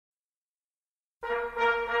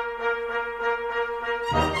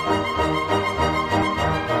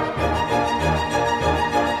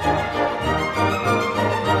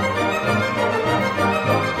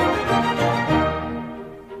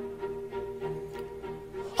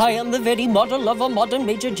I am the very model of a modern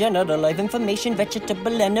major general. I've information,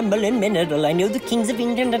 vegetable, animal, and mineral. I know the kings of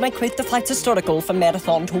England, and I quote the flights historical, from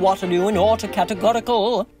Marathon to Waterloo and all to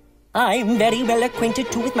categorical. I'm very well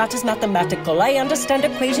acquainted too with matters mathematical. I understand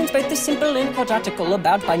equations both the simple and quadratical.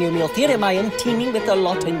 About binomial theorem I am teeming with a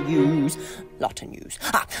lot of news.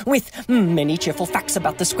 With many cheerful facts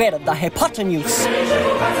about the square of the hypotenuse.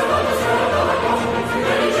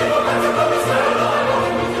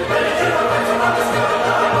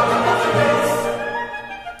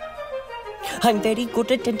 I'm very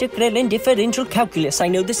good at integral and differential calculus. I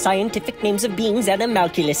know the scientific names of beings and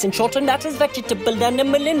animalculous. In short, on matters vegetable,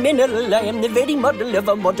 animal, and mineral, I am the very model of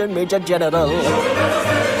a modern major general.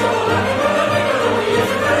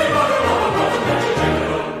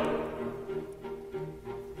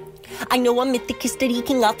 I know a mythic history,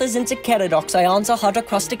 King Arthur's and Zachary. I answer hard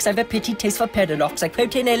acrostics, I've a pretty taste for paradox. I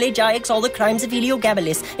quote in elegiacs all the crimes of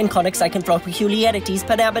Heliogabalus. In conics I can throw peculiarities,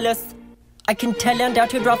 parabolus. I can tell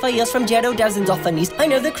undoubted Raphaels from Gerodazensophanes. I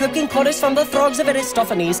know the croaking chorus from the frogs of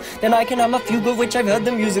Aristophanes. Then I can hum a fugue of which I've heard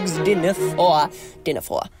the music's dinner for.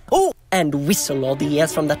 Oh, and whistle all the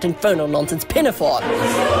airs from that infernal nonsense pinafore.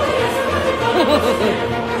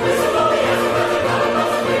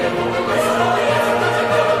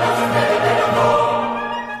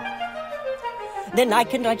 Then I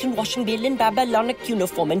can write in washing bill in Babylonic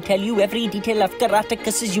uniform and tell you every detail of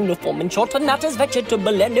Geraticus's uniform. In short, on matters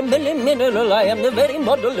vegetable, animal, and mineral, I am the very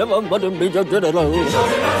model of a modern major general.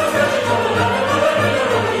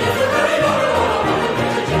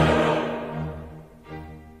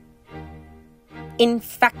 In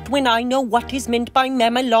fact, when I know what is meant by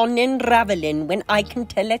mamelon and ravelin, when I can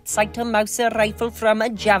tell at sight a mouse a rifle from a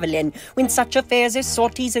javelin, when such affairs as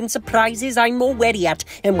sorties and surprises I'm more wary at,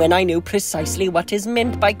 and when I know precisely what is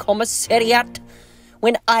meant by commissariat,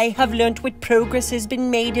 when I have learnt what progress has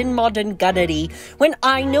been made in modern gunnery, when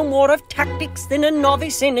I know more of tactics than a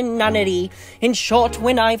novice in a nunnery, in short,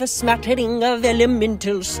 when I've a smattering of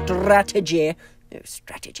elemental strategy.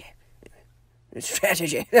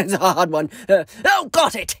 Strategy, that's a hard one.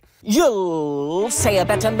 Got it! You'll say a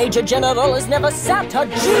better major general has never sat a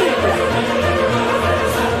G!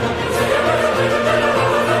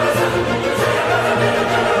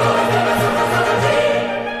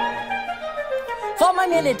 For my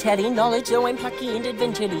military knowledge, though I'm plucky and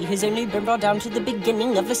adventure-y, has only been brought down to the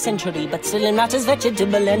beginning of the century. But still in matters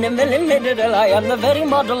vegetable, animal, and mineral, I am the very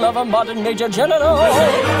model of a modern major general.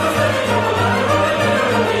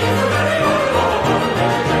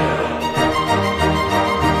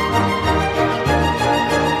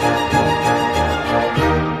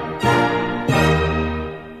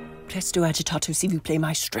 Presto agitato, s'il vous plaît,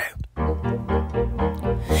 maestro.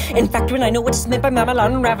 In fact, when I know what is meant by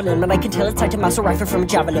mamelon and ravelin, when I can tell at sight a mouse or rifle from a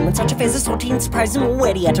javelin, when such affairs are sorty and surprise and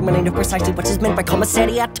wary at, and when I know precisely what is meant by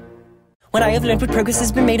commissariat, when I have learned what progress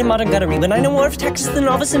has been made in modern gunnery, when I know more of tactics than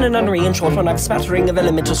novice in a nunnery, in short, when I've a smattering of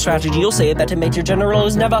elemental strategy, you'll say a better major general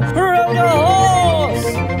has never rode a horse!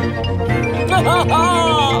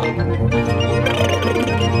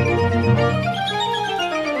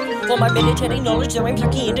 For my military knowledge, though I'm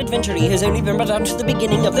plucky and adventure-y, has only been brought down to the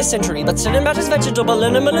beginning of this century. But still in matters vegetable,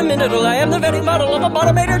 animal, and mineral, I am the very model of a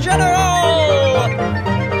modern major general!